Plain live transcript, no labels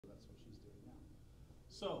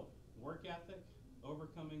So, work ethic,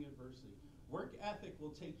 overcoming adversity. Work ethic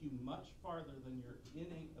will take you much farther than your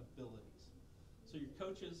innate abilities. So your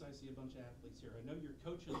coaches, I see a bunch of athletes here, I know your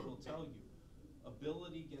coaches will tell you,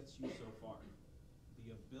 ability gets you so far.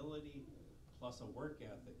 The ability plus a work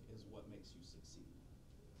ethic is what makes you succeed.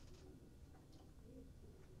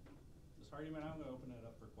 Ms. Hardyman, I'm going to open it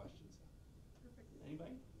up for questions. Perfect.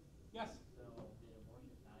 Anybody? Yes? So did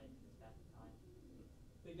abortion die at that time?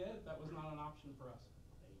 They did. That was not an option for us.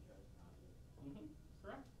 They chose not to.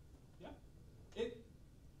 Correct. Yeah.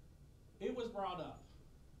 It was brought up.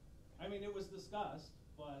 I mean, it was discussed,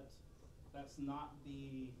 but that's not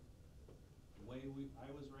the way I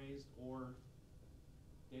was raised, or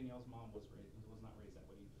Danielle's mom was not raised that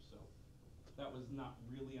way either. So that was not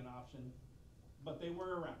really an option, but they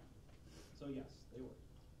were around. So yes, they were.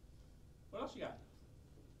 What else you got?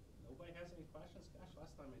 Nobody has any questions? Gosh,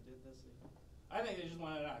 last time I did this, I think they just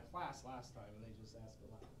wanted it out of class last time, and they just asked a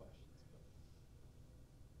lot of questions. But.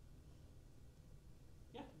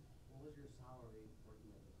 Yeah. What was your salary working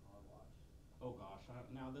at the car wash? Oh gosh,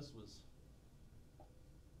 now this was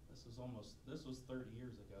 30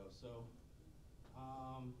 years ago. So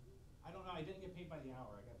I don't know. I didn't get paid by the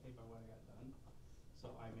hour. I got paid by what I got done.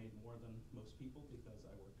 So I made more than most people because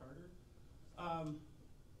I worked harder.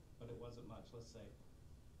 But it wasn't much. Let's say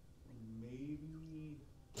maybe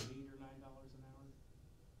 $8 or $9 an hour,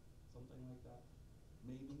 something like that.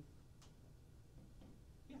 Maybe.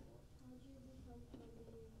 Yeah. How did you become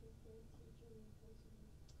primary teacher and principal?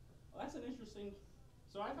 Well, that's an interesting.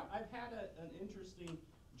 So I've had an interesting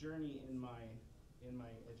journey in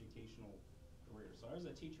my educational career. So I was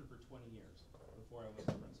a teacher for 20 years before I was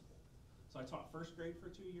a principal. So I taught first grade for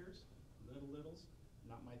 2 years, littles,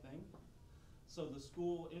 not my thing. So the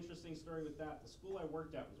school, interesting story with that, the school I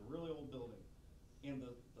worked at was a really old building, and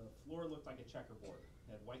the floor looked like a checkerboard.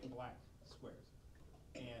 It had white and black squares.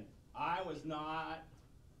 And I was not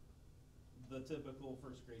the typical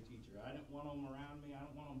first grade teacher. I didn't want them around me. I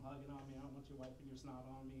don't want them hugging on me. I don't want you wiping your snot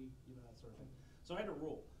on me, that sort of thing. So I had a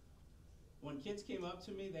rule. When kids came up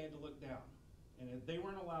to me, they had to look down. And if they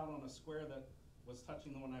weren't allowed on a square that was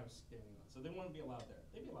touching the one I was standing on. So they wouldn't be allowed there.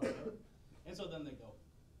 They'd be allowed there. And so then they go.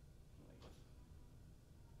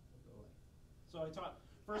 So I taught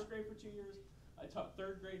first grade for 2 years. I taught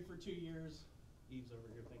third grade for 2 years. Eve's over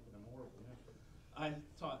here thinking I'm horrible. Yeah. I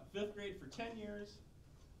taught fifth grade for 10 years.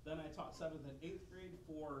 Then I taught seventh and eighth grade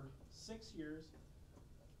for 6 years.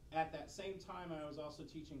 At that same time, I was also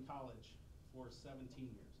teaching college for 17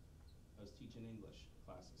 years. I was teaching English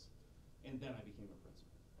classes. And then I became a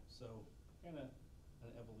principal. So kind of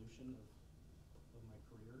an evolution of my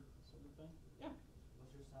career sort of thing. Yeah.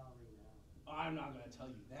 What's your salary now? I'm not going to tell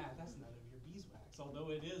you that. That's none of your beeswax.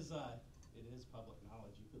 Although it is public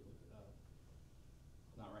knowledge. You could look it up.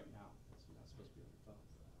 Not right now. You're not supposed to be on your phone.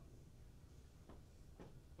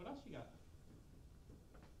 What else you got?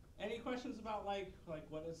 Any questions about like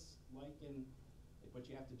what it's like in what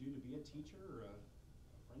you have to do to be a teacher or a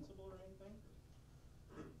principal or anything?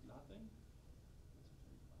 Nothing.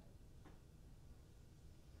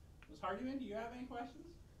 Ms. Hardyman, do you have any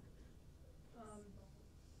questions?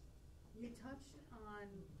 You touched on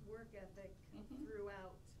work ethic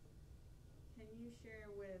throughout. Can you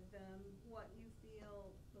share with them what you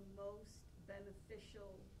feel the most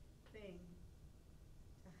beneficial thing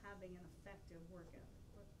to having an effective work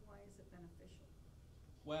ethic? Why is it beneficial?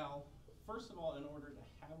 Well, first of all, in order to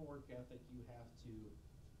have a work ethic, you have to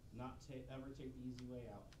not ever take the easy way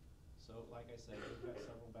out. So, like I said, we've got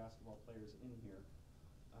several basketball players in here.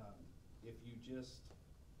 If you just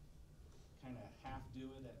kind of half do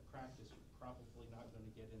it at practice, you're probably not going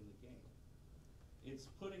to get in the game. It's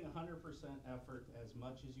putting 100% effort as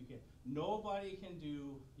much as you can. Nobody can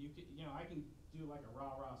do, I can do like a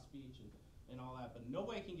rah-rah speech and all that, but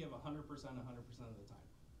nobody can give 100% 100% of the time.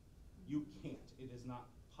 You can't. It is not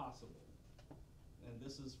possible. And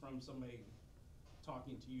this is from somebody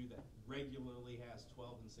talking to you that regularly has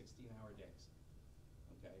 12 and 16-hour days.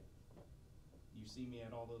 Okay? You see me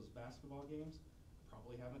at all those basketball games,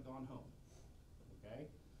 probably haven't gone home. Okay?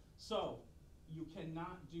 So, you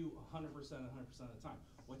cannot do 100% 100% of the time.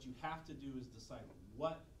 What you have to do is decide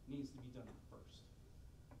what needs to be done first.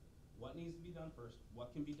 What needs to be done first?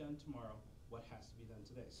 What can be done tomorrow? What has to be done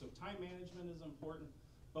today? So time management is important,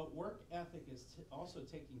 but work ethic is also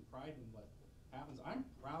taking pride in what happens. I'm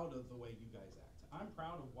proud of the way you guys act. I'm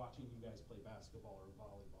proud of watching you guys play basketball or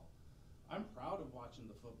volleyball. I'm proud of watching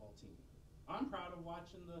the football team. I'm proud of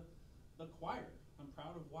watching the choir. I'm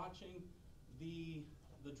proud of watching the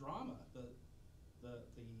drama, the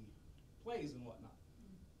plays and whatnot.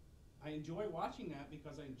 I enjoy watching that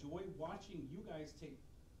because I enjoy watching you guys take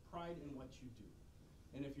pride in what you do.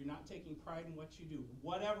 And if you're not taking pride in what you do,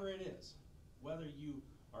 whatever it is, whether you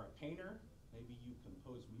are a painter, maybe you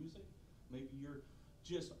compose music, maybe you're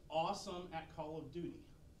just awesome at Call of Duty,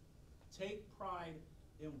 take pride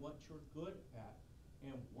in what you're good at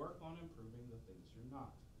and work on improving the things you're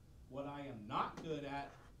not. What I am not good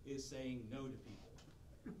at is saying no to people.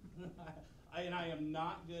 And I am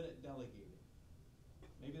not good at delegating.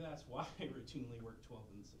 Maybe that's why I routinely work 12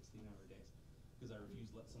 and 16-hour days, because I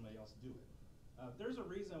refuse to let somebody else do it. There's a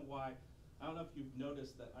reason why, I don't know if you've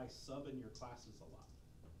noticed that I sub in your classes a lot,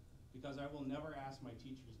 because I will never ask my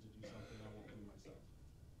teachers to do something I won't do myself.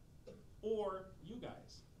 Or you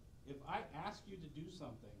guys, if I ask you to do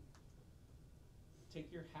something,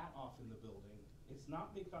 take your hat off in the building, it's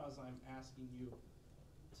not because I'm asking you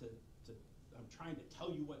I'm trying to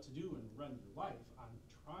tell you what to do and run your life. I'm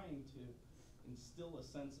trying to instill a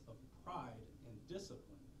sense of pride and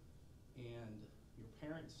discipline. And your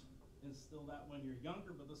parents instill that when you're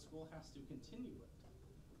younger, but the school has to continue it.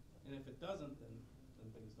 And if it doesn't, then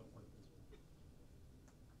things don't work as well.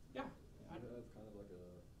 Yeah. That's kind of like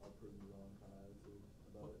a prove me wrong kind of attitude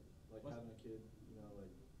about it. Like What's having a kid, you know, like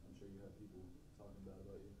I'm sure you have people talking bad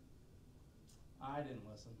about you. I didn't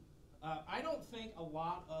listen. I don't think a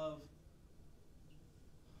lot of,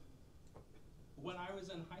 when I was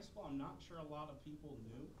in high school, I'm not sure a lot of people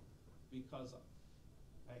knew, because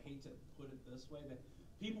I hate to put it this way, that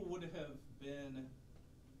people would have been,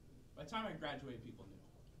 by the time I graduated, people knew.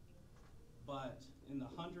 But in the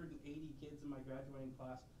 180 kids in my graduating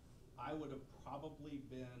class, I would have probably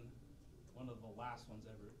been one of the last ones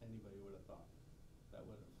anybody would have thought that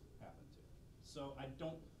would have happened to. So I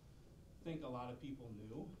don't think a lot of people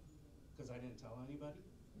knew, because I didn't tell anybody.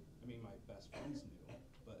 I mean, my best friends knew,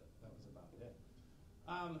 but that was about it.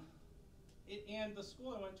 And the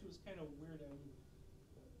school I went to was kind of weird. I mean,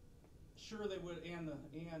 sure they would, and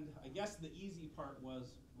I guess the easy part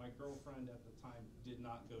was my girlfriend at the time did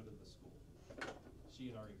not go to the school. She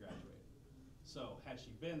had already graduated. So had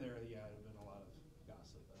she been there, yeah, it would have been a lot of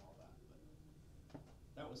gossip and all that. But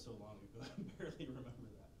that was so long ago, I barely remember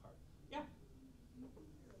that part. Yeah.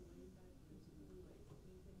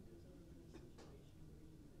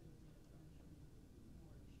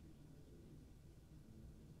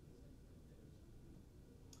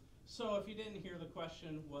 So if you didn't hear, the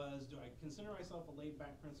question was, do I consider myself a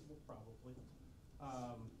laid-back principal? Probably.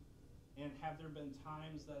 And have there been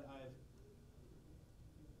times that I've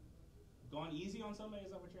gone easy on somebody?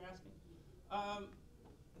 Is that what you're asking?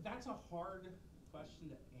 That's a hard question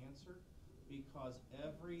to answer, because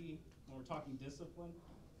when we're talking discipline,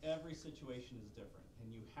 every situation is different,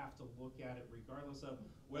 and you have to look at it regardless of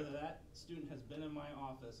whether that student has been in my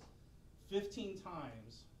office 15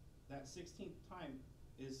 times, that 16th time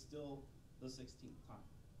is still the 16th time.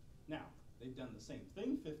 Now, they've done the same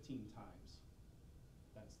thing 15 times.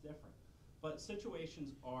 That's different. But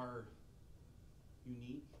situations are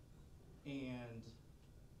unique, and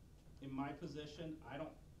in my position, I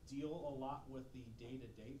don't deal a lot with the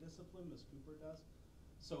day-to-day discipline. Ms. Cooper does.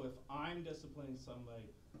 So if I'm disciplining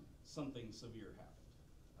somebody, something severe happened.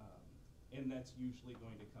 And that's usually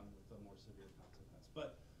going to come with a more severe consequence.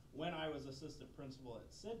 But when I was assistant principal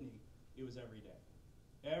at Sydney, it was every day.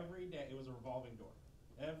 Every day, it was a revolving door.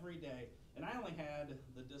 Every day, and I only had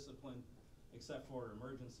the discipline except for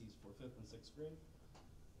emergencies for 5th and 6th grade.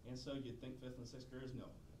 And so you'd think 5th and 6th graders, no.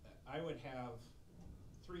 I would have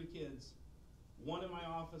 3 kids, 1 in my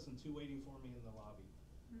office and 2 waiting for me in the lobby.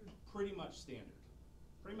 Pretty much standard.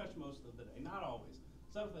 Pretty much most of the day, not always.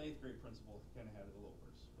 7th and 8th grade principal kind of had it a little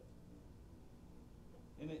worse.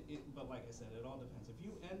 But like I said, it all depends. If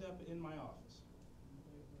you end up in my office,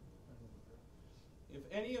 if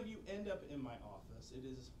any of you end up in my office,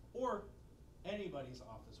 or anybody's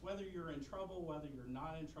office, whether you're in trouble, whether you're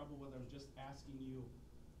not in trouble, whether I'm just asking you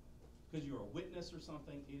because you're a witness or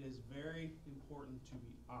something, it is very important to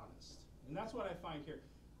be honest. And that's what I find here.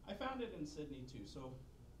 I found it in Sydney too. So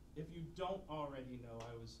if you don't already know,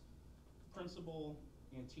 I was principal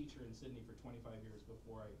and teacher in Sydney for 25 years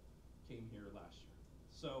before I came here last year.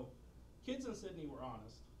 So kids in Sydney were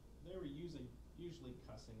honest. They were usually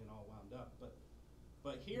cussing and all wound up,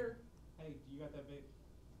 but here, hey, you got that big?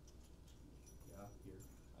 Yeah, here.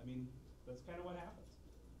 I mean, that's kind of what happens.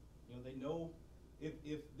 You know, they know if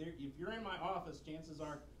you're in my office, chances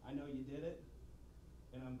are I know you did it,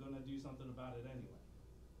 and I'm going to do something about it anyway.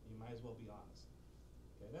 You might as well be honest.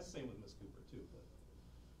 Okay, that's the same with Miss Cooper too. But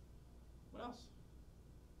what else?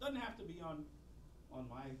 Doesn't have to be on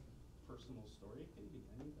my personal story. It can be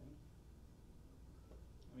anything.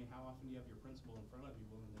 I mean, how often do you have your principal in front of you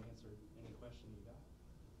willing to answer any question you got?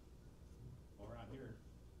 Or around here,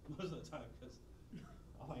 most of the time, because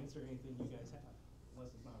I'll answer anything you guys have.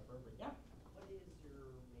 unless it's not appropriate. Yeah. What is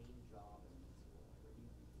your main job in the school? What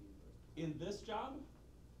do you do? In this job,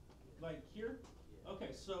 like here, Yeah.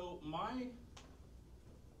 okay. So my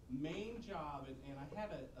main job, and I had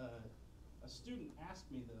a student ask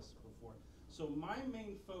me this before. So my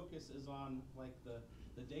main focus is on like the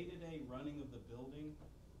day-to-day running of the building.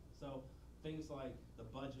 So things like the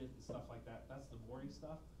budget and stuff like that. That's the boring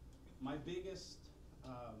stuff. My biggest,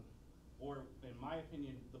 or in my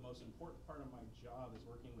opinion, the most important part of my job is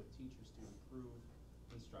working with teachers to improve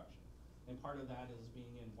instruction. And part of that is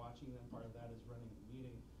being in watching them. Part of that is running the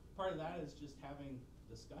meeting. Part of that is just having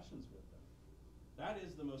discussions with them. That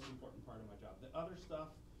is the most important part of my job. The other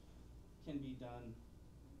stuff can be done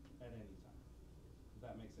at any time, if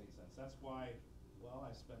that makes any sense. That's why, well,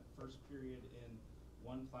 I spent first period in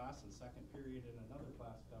one class and second period in another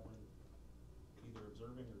class covering, either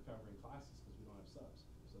observing or covering classes because we don't have subs.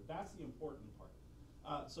 So that's the important part.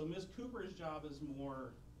 So Ms. Cooper's job is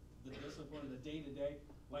more the discipline, the day-to-day,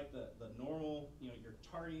 like the normal, you're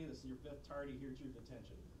tardy, this is your 5th tardy, here's your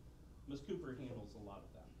detention. Ms. Cooper handles a lot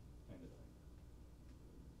of that kind of thing.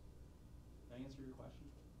 Did I answer your question?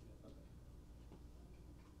 Okay.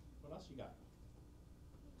 What else you got?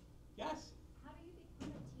 Yes? How do you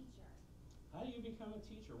become a teacher? How do you become a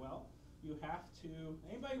teacher? Well, you have to,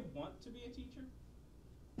 anybody want to be a teacher?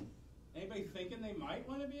 Anybody thinking they might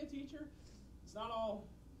want to be a teacher? It's not all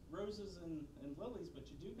roses and lilies, but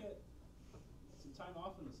you do get some time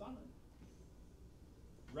off in the summer.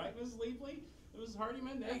 Right, Ms. Leapley? It was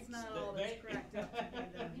Hardyman. That's not all that's cracked up to be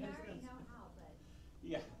the We already know how, but.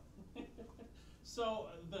 Yeah. So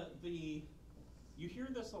you hear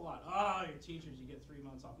this a lot. You're teachers, you get 3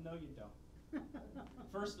 months off. No, you don't.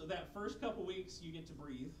 That first couple weeks you get to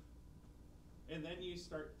breathe, and then you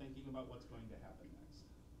start thinking about what's going to happen next.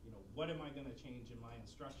 What am I going to change in my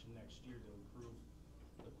instruction next year to improve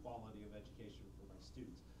the quality of education for my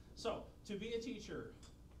students? So to be a teacher,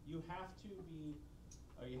 you have to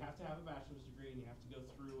have a bachelor's degree, and you have to go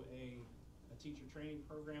through a teacher training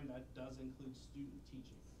program that does include student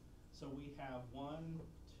teaching. So we have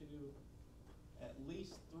at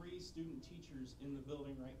least 3 student teachers in the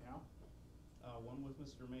building right now. One with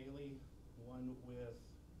Mr. Maley, one with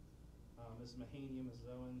Ms. Mahaney, Ms.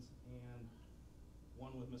 Owens, and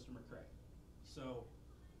one with Mr. McCrae. So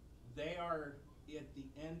they are at the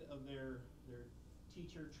end of their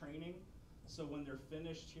teacher training. So when they're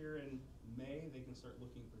finished here in May, they can start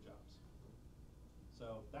looking for jobs.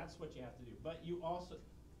 So that's what you have to do. But you also,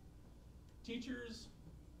 teachers,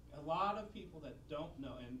 a lot of people that don't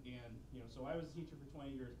know, and so I was a teacher for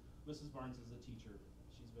 20 years. Mrs. Barnes is a teacher.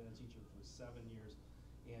 She's been a teacher for 7 years,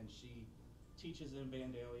 and she teaches in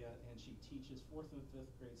Vandalia, and she teaches 4th and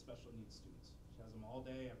 5th grade special needs students. She has them all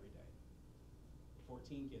day, every day.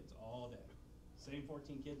 14 kids all day. Same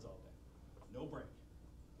 14 kids all day. No break.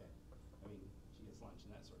 Okay. I mean, she gets lunch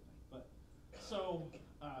and that sort of thing. But so,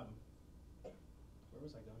 where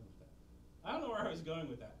was I going with that? I don't know where I was going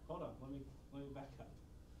with that. Hold on, let me back up.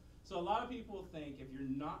 So a lot of people think if you're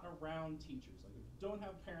not around teachers, like if you don't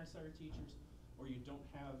have parents that are teachers, or you don't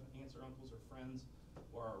have aunts or uncles or friends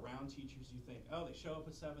or are around teachers, you think, oh, they show up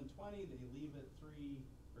at 7:20, they leave at 3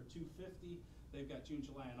 or 2:50, they've got June,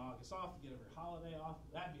 July, and August off, get every holiday off,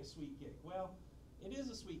 that'd be a sweet gig. Well, it is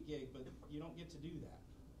a sweet gig, but you don't get to do that.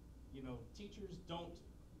 Teachers don't,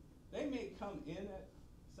 they may come in at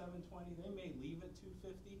 7:20, they may leave at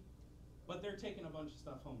 2:50, but they're taking a bunch of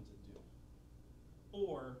stuff home to do.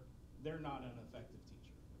 Or they're not an effective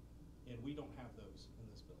teacher, and we don't have those in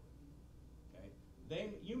this building.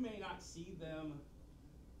 Okay, you may not see them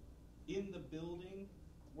in the building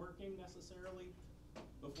working necessarily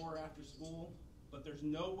before or after school, but there's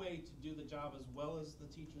no way to do the job as well as the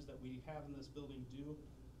teachers that we have in this building do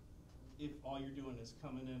if all you're doing is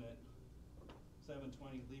coming in at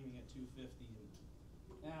 7:20, leaving at 2:50,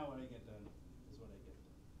 and what I get done is what I get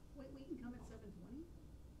done. Wait, we can come at 7:20?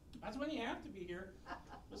 That's when you have to be here.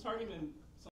 Ms. Hardiman